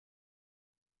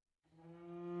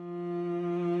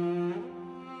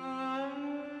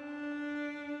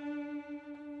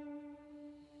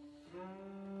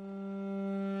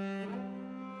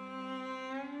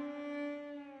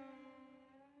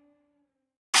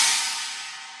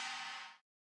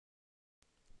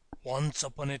Once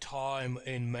upon a time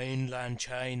in mainland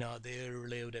China there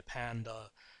lived a panda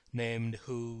named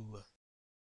Hu.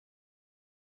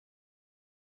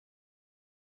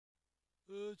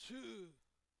 Achoo!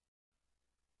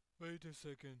 Wait a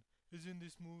second. Isn't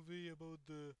this movie about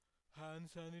the hand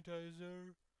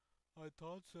sanitizer? I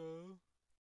thought so.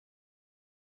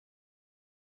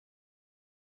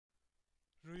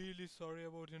 Really sorry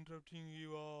about interrupting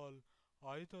you all.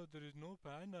 I thought there is no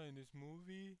panda in this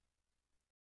movie.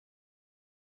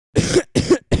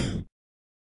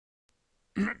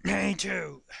 Me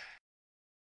too.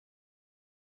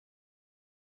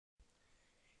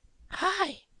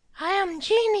 Hi, I am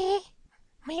Jeannie.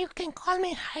 You can call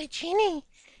me Hi Jeannie,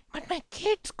 but my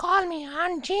kids call me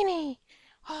Aunt Jeannie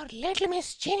or Little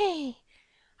Miss Jeannie.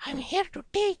 I'm here to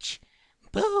teach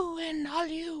Boo and all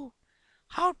you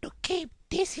how to keep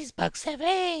disease bugs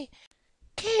away.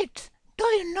 Kids, do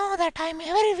you know that I'm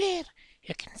everywhere?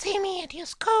 You can see me at your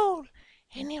school,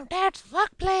 in your dad's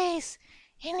workplace,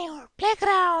 in your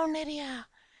playground area,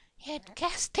 at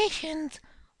gas stations,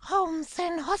 homes,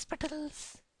 and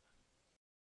hospitals.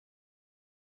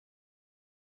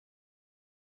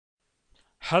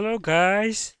 Hello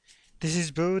guys, this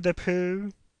is Boo the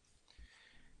Pooh.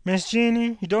 Miss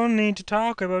Jeannie, you don't need to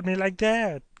talk about me like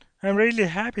that. I'm really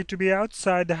happy to be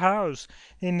outside the house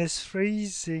in this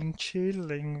freezing,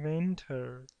 chilling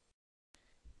winter.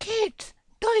 Kids,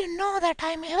 do you know that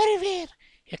I'm everywhere?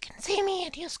 You can see me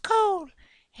at your school,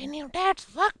 in your dad's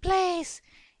workplace,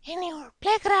 in your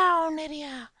playground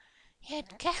area,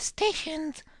 at gas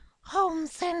stations,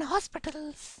 homes, and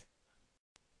hospitals.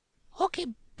 Okay,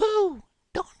 Boo,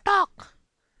 don't talk.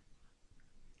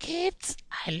 Kids,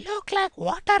 I look like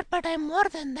water, but I'm more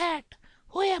than that.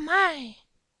 Who am I?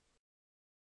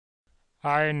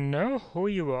 I know who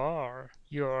you are.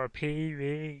 You're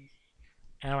Pee-wee.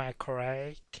 Am I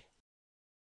correct?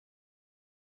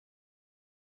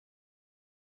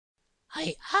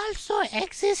 I also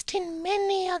exist in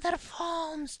many other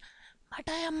forms, but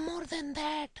I am more than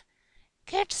that.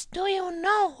 Kids, do you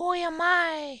know who am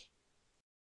I?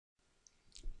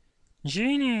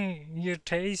 Jeannie, you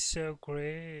taste so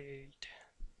great.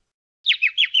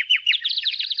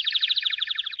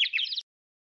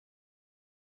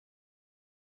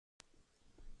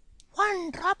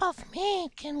 One drop of me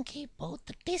can keep both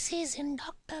the disease and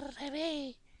doctor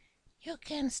away. You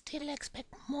can still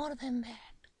expect more than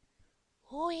that.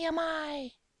 Who am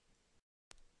I?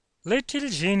 Little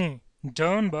Jeannie,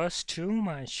 don't bust too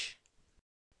much.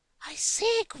 I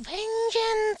seek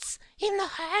vengeance in the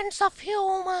hands of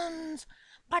humans,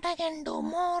 but I can do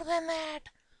more than that.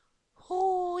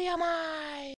 Who am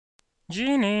I?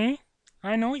 Jeannie,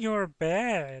 I know you're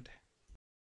bad.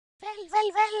 Well,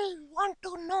 want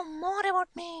to know more about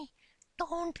me?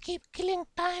 Don't keep killing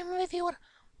time with your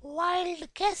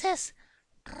wild guesses.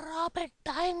 Drop a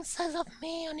dying size of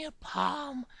me on your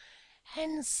palm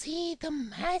and see the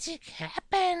magic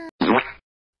happen.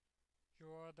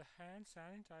 You're the hand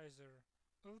sanitizer.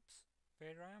 Oops,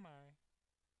 where am I?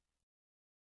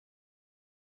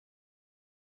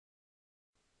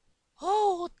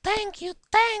 Oh, thank you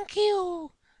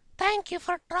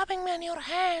for dropping me on your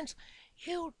hands.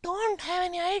 You don't have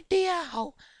any idea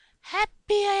how happy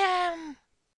I am.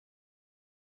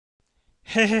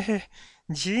 Hehehe,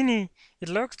 Jeannie, it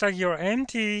looks like you're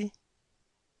empty.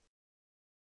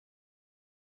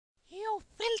 You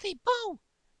filthy boo!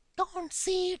 Don't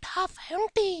see it half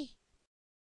empty.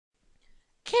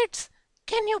 Kids,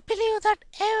 can you believe that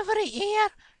every year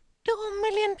 2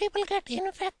 million people get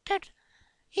infected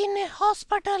in a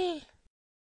hospital?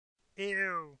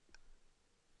 Ew.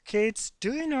 Kids,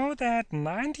 do you know that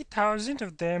 90,000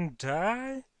 of them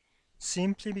die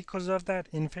simply because of that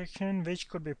infection which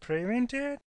could be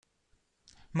prevented?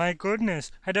 My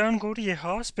goodness, I don't go to a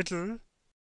hospital.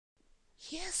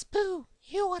 Yes, Boo,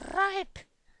 you were right.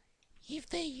 If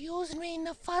they used me in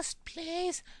the first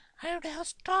place, I would have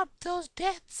stopped those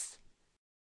deaths.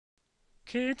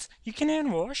 Kids, you can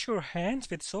even wash your hands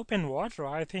with soap and water.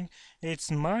 I think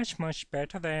it's much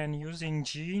better than using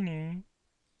Genie.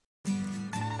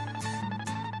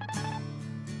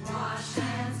 Wash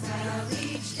hands well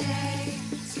each day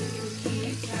to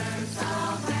keep germs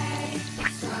away.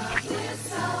 Scrub with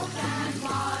soap and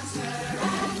water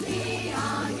and be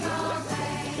on your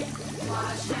way.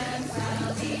 Wash hands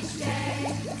well each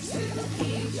day to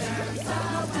keep germs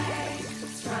away.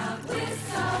 Scrub with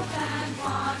soap and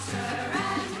water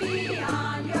and be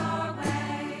on your way.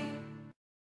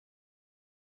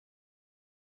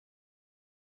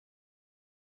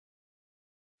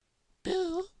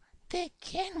 Boo, they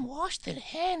can wash their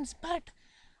hands, but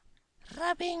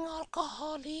rubbing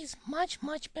alcohol is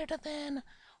much better than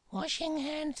washing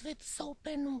hands with soap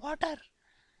and water.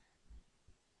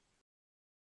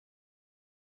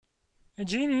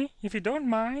 Jeannie, if you don't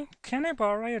mind, can I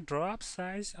borrow a drop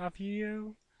size of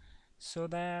you? So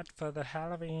that for the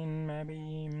Halloween,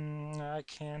 maybe I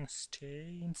can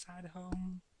stay inside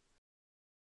home?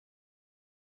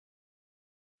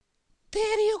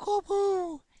 There you go,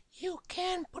 Boo. You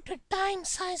can put a dime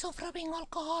size of rubbing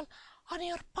alcohol on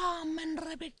your palm and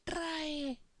rub it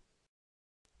dry.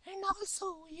 And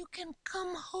also, you can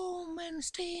come home and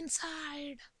stay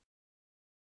inside.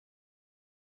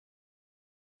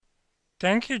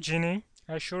 Thank you, Jeannie.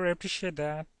 I sure appreciate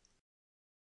that.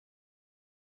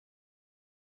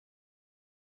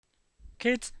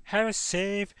 Kids, have a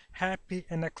safe, happy,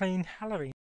 and a clean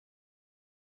Halloween.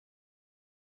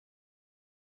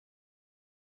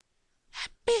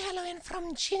 Happy Halloween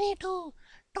from Ginny too.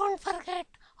 Don't forget,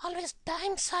 always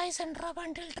dime size and rub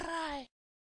until dry.